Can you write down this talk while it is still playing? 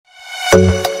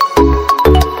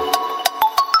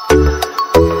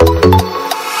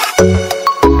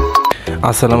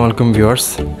আসসালামু আলাইকুম ভিউয়ার্স,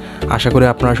 আশা করি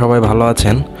আপনারা সবাই ভালো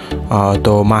আছেন।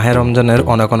 তো মাহে রমজানের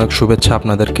অনেক অনেক শুভেচ্ছা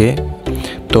আপনাদেরকে।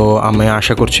 তো আমি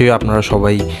আশা করছি আপনারা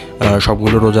সবাই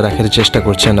সবগুলো রোজা রাখার চেষ্টা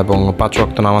করছেন এবং 5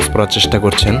 ওয়াক্ত নামাজ পড়ার চেষ্টা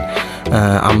করছেন।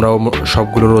 আমরাও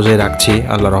সবগুলো রোজাই রাখছি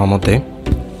আল্লাহর রহমতে।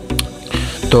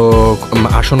 তো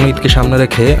আসন্ন ঈদকে সামনে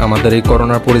রেখে আমাদের এই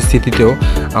করোনার পরিস্থিতিতেও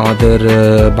আমাদের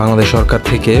বাংলাদেশ সরকার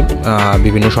থেকে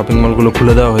বিভিন্ন শপিং মলগুলো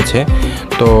খুলে দেওয়া হয়েছে।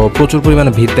 তো প্রচুর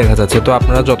পরিমাণে ভিড় দেখা যাচ্ছে। তো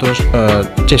আপনারা যত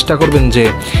চেষ্টা করবেন যে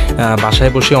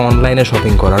বাসায় বসে অনলাইনে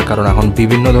শপিং করার, কারণ এখন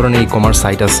বিভিন্ন ধরনের ই কমার্স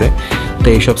সাইট আছে। তো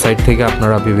এইসব সাইট থেকে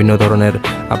আপনারা বিভিন্ন ধরনের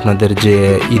আপনাদের যে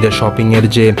ঈদের শপিংয়ের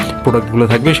যে প্রোডাক্টগুলো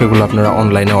থাকবে সেগুলো আপনারা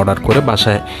অনলাইনে অর্ডার করে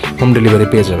বাসায় হোম ডেলিভারি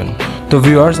পেয়ে যাবেন। তো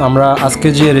ভিউয়ার্স, আমরা আজকে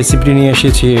যে রেসিপি নিয়ে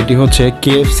এসেছি এটি হচ্ছে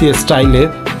KFC স্টাইলে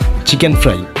চিকেন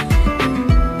ফ্রাই।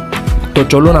 তো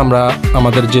চলুন আমরা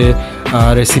আমাদের যে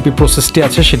রেসিপি প্রসেসটি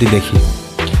আছে সেটি দেখি।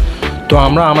 তো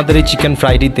আমরা আমাদের এই চিকেন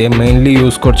ফ্রাইটিতে মেইনলি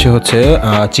ইউজ করছি হচ্ছে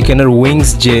চিকেনের উইংস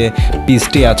যে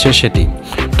পিসটি আছে সেটি।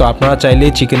 তো আপনারা চাইলে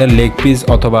চিকেনের লেগ পিস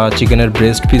অথবা চিকেনের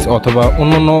ব্রেস্ট পিস অথবা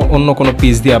অন্য কোনো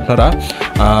পিস দিয়ে আপনারা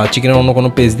চিকেনের অন্য কোনো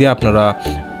পিস দিয়ে আপনারা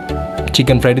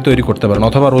চিকেন ফ্রাইটি তৈরি করতে পারেন,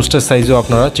 অথবা রোস্টের সাইজেও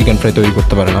আপনারা চিকেন ফ্রাই তৈরি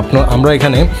করতে পারেন। আমরা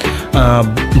এখানে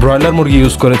ব্রয়লার মুরগি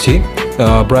ইউজ করেছি।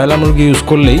 ব্রয়লার মুরগি ইউজ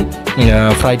করলেই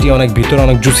ফ্রাইটি অনেক ভিতরে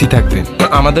অনেক জুসি থাকবে।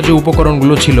 আমাদের যে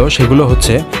উপকরণগুলো ছিল সেগুলো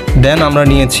হচ্ছে, দেন আমরা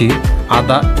নিয়েছি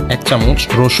আদা 1 চামচ,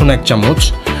 রসুন 1 চামচ,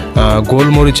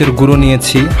 গোলমরিচের গুঁড়ো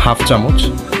নিয়েছি 1/2 চামচ,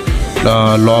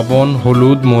 লবণ,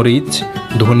 হলুদ, মরিচ,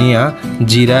 ধনিয়া,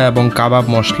 জিরা এবং কাবাব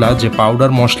মশলা যে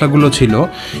পাউডার মশলাগুলো ছিল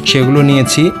সেগুলো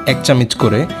নিয়েছি 1 চামচ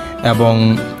করে, এবং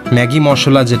ম্যাগি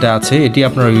মশলা যেটা আছে এটি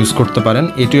আপনারা ইউজ করতে পারেন,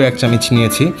 এটিও 1 চামচ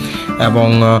নিয়েছি, এবং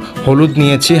হলুদ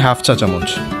নিয়েছি 1/2 চা চামচ।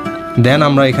 দেন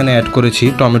আমরা এখানে অ্যাড করেছি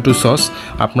টমেটো সস,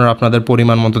 আপনারা আপনাদের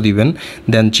পরিমাণ মতো দিবেন।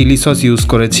 দেন চিলি সস ইউজ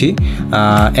করেছি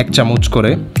 1 চামচ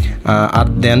করে, আর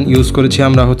দেন ইউজ করেছি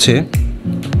আমরা হচ্ছে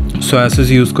সয়া সস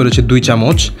ইউজ করেছি 2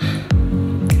 চামচ,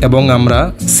 এবং আমরা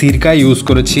সিরকা ইউজ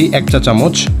করেছি 1 চা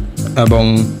চামচ, এবং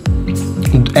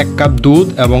 1 কাপ দুধ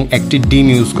এবং 1টি ডিম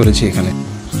ইউজ করেছি এখানে।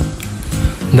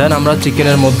 দেন আমরা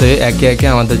চিকেনের মধ্যে একে একে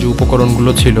আমাদের যে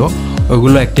উপকরণগুলো ছিল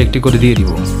ওইগুলো একটি একটি করে দিয়ে দিব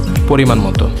পরিমাণ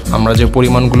মতো। আমরা যে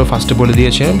পরিমাণগুলো ফার্স্টে বলে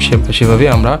দিয়েছিলাম সেভাবেই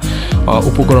আমরা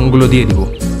উপকরণগুলো দিয়ে দিব।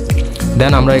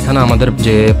 দেন আমরা এখানে আমাদের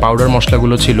যে পাউডার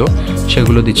মশলাগুলো ছিল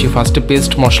সেগুলো দিচ্ছি। ফার্স্টে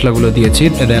পেস্ট মশলাগুলো দিয়েছি,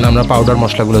 দেন আমরা পাউডার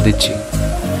মশলাগুলো দিচ্ছি।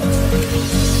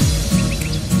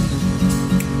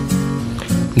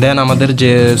 দেন আমাদের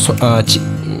যে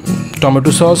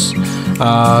টমেটো সস,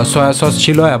 সয়া সস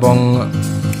ছিল এবং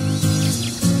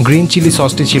গ্রিন চিলি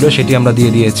সসটি ছিল সেটি আমরা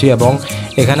দিয়ে দিয়েছি, এবং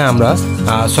এখানে আমরা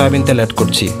সয়াবিন তেল অ্যাড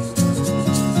করছি।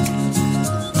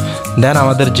 দেন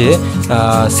আমাদের যে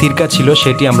সিরকা ছিল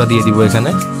সেটি আমরা দিয়ে দিব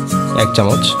এখানে 1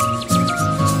 চামচ,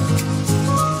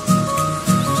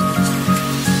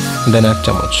 দেন 1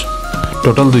 চামচ,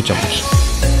 টোটাল 2 চামচ।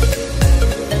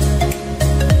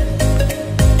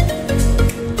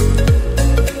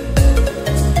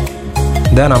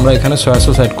 দেন আমরা এখানে সয়া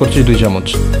সস অ্যাড করছি 2 চামচ।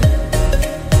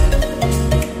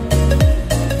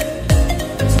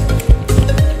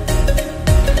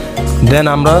 দেন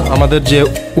আমরা আমাদের যে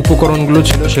উপকরণগুলো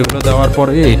ছিল সেগুলো দেওয়ার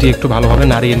পরে এটি একটু ভালোভাবে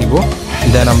নাড়িয়ে নিব।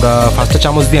 দেন আমরা ফার্স্টে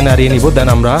চামচ দিয়ে নাড়িয়ে নিব, দেন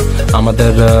আমরা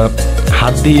আমাদের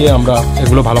হাত দিয়ে আমরা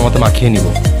এগুলো ভালো মতো মাখিয়ে নিব।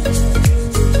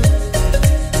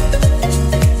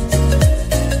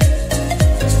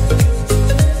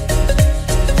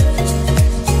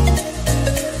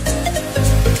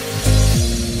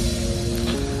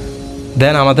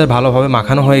 দেন আমাদের ভালোভাবে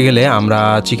মাখানো হয়ে গেলে আমরা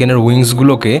চিকেনের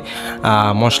উইংসগুলোকে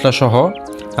মশলাসহ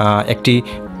একটি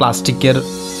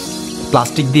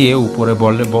প্লাস্টিক দিয়ে উপরে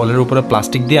বলের উপরে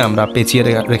প্লাস্টিক দিয়ে আমরা পেঁচিয়ে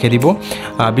রেখে দিব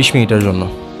 20 মিনিটের জন্য।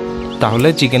 তাহলে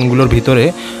চিকেনগুলোর ভিতরে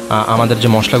আমাদের যে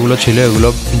মশলাগুলো ছিল এগুলো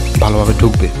ভালোভাবে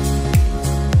ঢুকবে।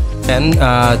 দেন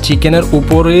চিকেনের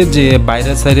উপরে যে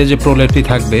বাইরের সাইডে যে প্রলেপটি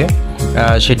থাকবে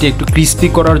সেটি একটু ক্রিস্পি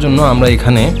করার জন্য আমরা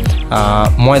এখানে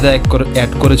ময়দা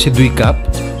অ্যাড করেছি 2 কাপ।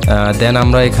 দেন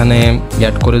আমরা এখানে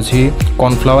অ্যাড করেছি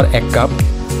কর্নফ্লাওয়ার 1 কাপ,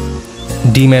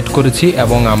 ডিম অ্যাড করেছি,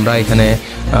 এবং আমরা এখানে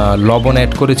লবণ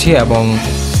অ্যাড করেছি এবং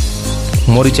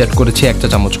মরিচ অ্যাড করেছি 1 চা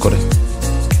চামচ করে।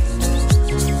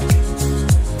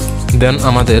 দেন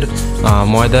আমাদের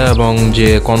ময়দা এবং যে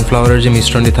কর্নফ্লাওয়ারের যে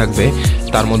মিশ্রণটি থাকবে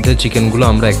তার মধ্যে চিকেনগুলো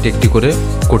আমরা একটি একটি করে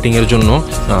কোটিংয়ের জন্য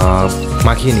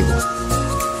মাখিয়ে নিব।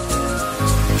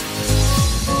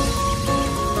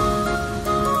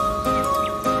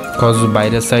 বিকজ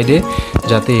বাইরের সাইডে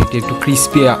যাতে এটি একটু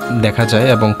ক্রিস্পি দেখা যায়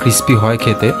এবং ক্রিস্পি হয়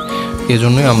খেতে,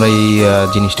 এজন্যই আমরা এই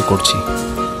জিনিসটি করছি।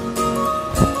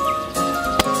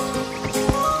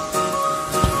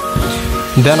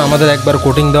 দেন আমাদের একবার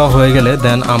কোটিং দেওয়া হয়ে গেলে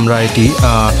দেন আমরা এটি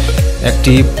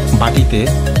একটি বাটিতে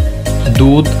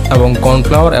দুধ এবং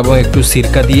কর্নফ্লাওয়ার এবং একটু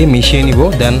সিরকা দিয়ে মিশিয়ে নিব।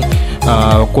 দেন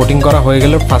কোটিং করা হয়ে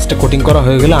গেলে, ফার্স্টে কোটিং করা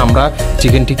হয়ে গেলে আমরা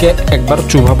চিকেনটিকে একবার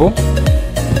চুভাবো,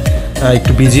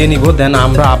 একটু ভিজিয়ে নিব। দেন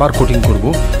আমরা আবার কোটিং করব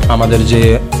আমাদের যে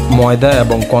ময়দা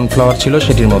এবং কর্নফ্লাওয়ার ছিল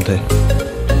সেটির মধ্যে।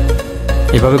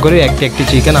 এভাবে করে একটি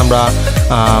চিকেন আমরা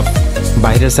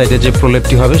বাইরের সাইডে যে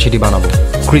প্রলেপটি হবে সেটি বানাবো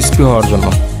ক্রিস্পি হওয়ার জন্য।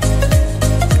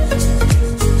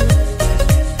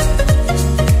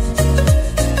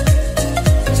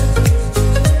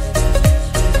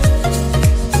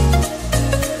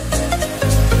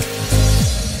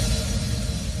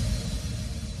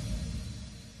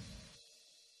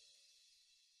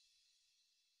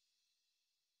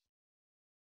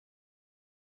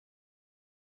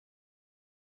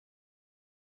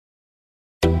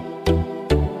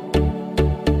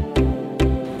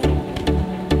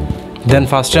 দেন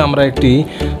ফার্স্টে আমরা একটি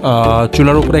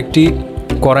চুলার উপরে একটি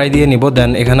কড়াই দিয়ে নিব। দেন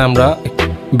এখানে আমরা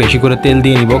বেশি করে তেল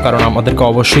দিয়ে নিব, কারণ আমাদেরকে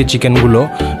অবশ্যই চিকেনগুলো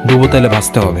ডুবো তেলে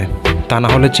ভাজতে হবে, তা না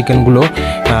হলে চিকেনগুলো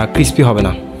ক্রিস্পি হবে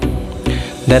না।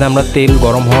 দেন আমরা তেল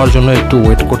গরম হওয়ার জন্য একটু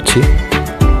ওয়েট করছি।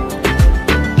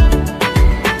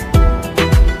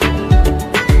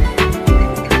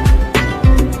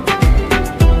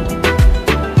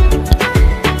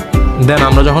 দেন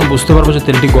আমরা যখন বুঝতে পারবো যে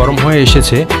তেলটি গরম হয়ে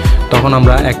এসেছে, তখন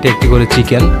আমরা একটি করে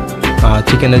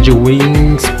চিকেনের যে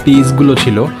উইংস পিসগুলো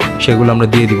ছিল সেগুলো আমরা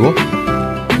দিয়ে দিব,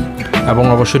 এবং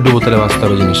অবশ্যই ডুবো তেলে ভাজতে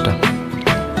হবে জিনিসটা।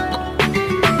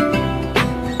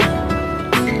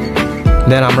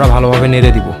 দেন আমরা ভালোভাবে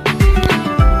নেড়ে দিব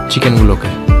চিকেনগুলোকে।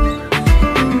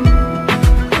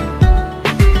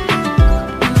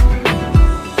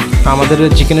 আমাদের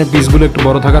চিকেনের পিসগুলো একটু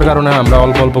বড় থাকার কারণে আমরা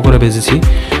অল্প অল্প করে ভেজেছি।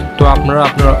 তো আপনারা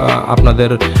আপনাদের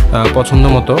পছন্দ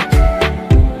মতো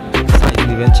সাইজ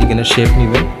নেবেন, চিকেনের শেপ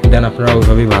নেবেন, দেন আপনারা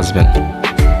ওইভাবেই ভাজবেন।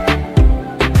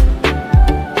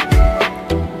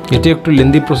 এটি একটু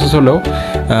লেন্দি প্রসেস হলেও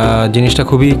জিনিসটা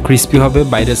খুবই ক্রিস্পি হবে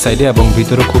বাইরের সাইডে এবং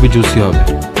ভিতরে খুবই জুসি হবে।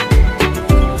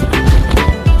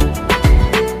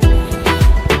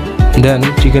 দেন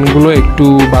চিকেনগুলো একটু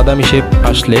বাদামি শেপ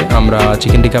আসলে আমরা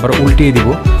চিকেনটিকে আবার উল্টিয়ে দিব,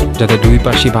 যাতে দুই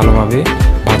পাশই ভালোভাবে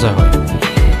ভাজা হয়।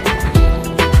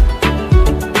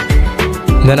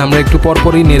 দেন আমরা একটু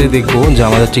পরপরই নেড়ে দেখব যে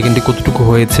আমাদের চিকেনটি কতটুকু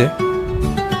হয়েছে।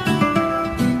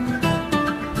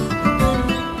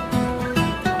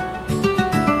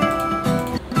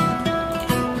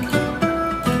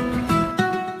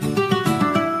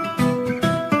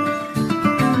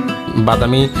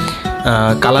 বাদামি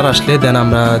কালার আসলে দেন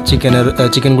আমরা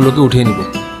চিকেনগুলোকে উঠিয়ে নিব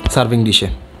সার্ভিং ডিশে।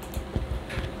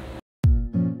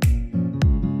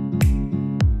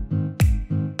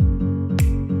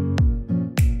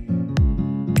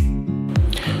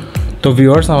 তো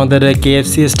ভিউয়ার্স, আমাদের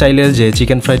KFC স্টাইলের যে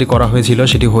চিকেন ফ্রাইটি করা হয়েছিল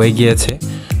সেটি হয়ে গিয়েছে।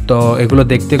 তো এগুলো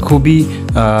দেখতে খুবই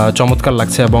চমৎকার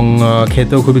লাগছে এবং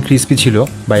খেতেও খুবই ক্রিস্পি ছিল,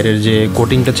 বাইরের যে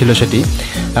কোটিংটা ছিল সেটি,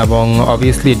 এবং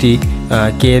অবভিয়াসলি এটি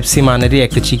KFC মানেরই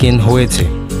একটি চিকেন হয়েছে,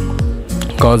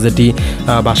 কজ এটি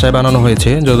বাসায় বানানো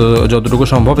হয়েছে, যতটুকু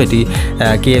সম্ভব এটি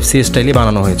KFC স্টাইলই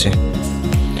বানানো হয়েছে।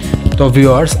 তো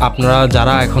ভিউয়ার্স, আপনারা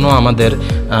যারা এখনও আমাদের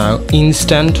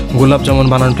ইনস্ট্যান্ট গোলাপ জামুন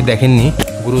বানানোটি দেখেননি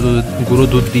গুঁড়ো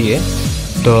দুধ দিয়ে,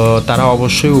 তো তারা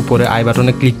অবশ্যই উপরে আই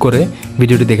বাটনে ক্লিক করে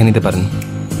ভিডিওটি দেখে নিতে পারেন।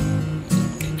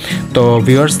 তো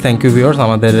ভিউয়ার্স, থ্যাংক ইউ ভিউয়ার্স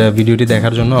আমাদের ভিডিওটি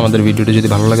দেখার জন্য। আমাদের ভিডিওটি যদি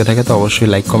ভালো লাগে থাকে তো অবশ্যই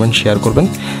লাইক, কমেন্ট, শেয়ার করবেন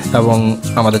এবং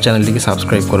আমাদের চ্যানেলটিকে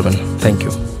সাবস্ক্রাইব করবেন। Thank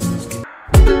you.